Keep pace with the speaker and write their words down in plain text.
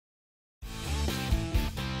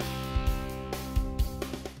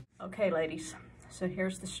Okay, ladies, so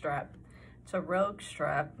here's the strap. It's a Rogue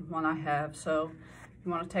strap, one I have. So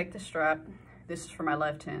you want to take the strap, this is for my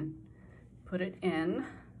left hand, put it in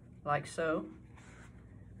like so.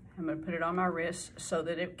 I'm going to put it on my wrist so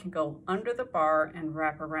that it can go under the bar and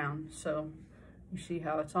wrap around. So you see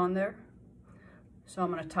how it's on there? So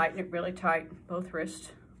I'm going to tighten it really tight, both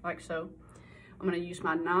wrists, like so. I'm going to use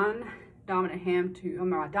my dominant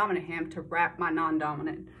hand to wrap my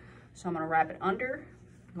non-dominant. So I'm going to wrap it under,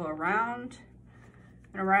 go around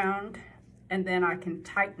and around, and then I can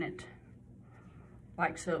tighten it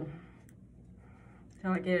like so,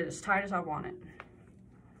 until I get it as tight as I want it.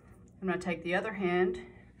 I'm going to take the other hand,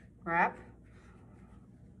 wrap.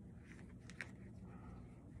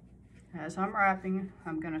 As I'm wrapping,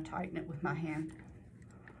 I'm going to tighten it with my hand.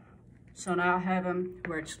 So now I have them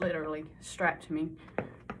where it's literally strapped to me,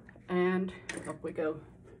 and up we go.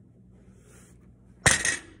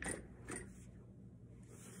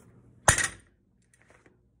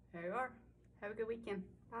 There you are. Have a good weekend.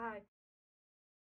 Bye.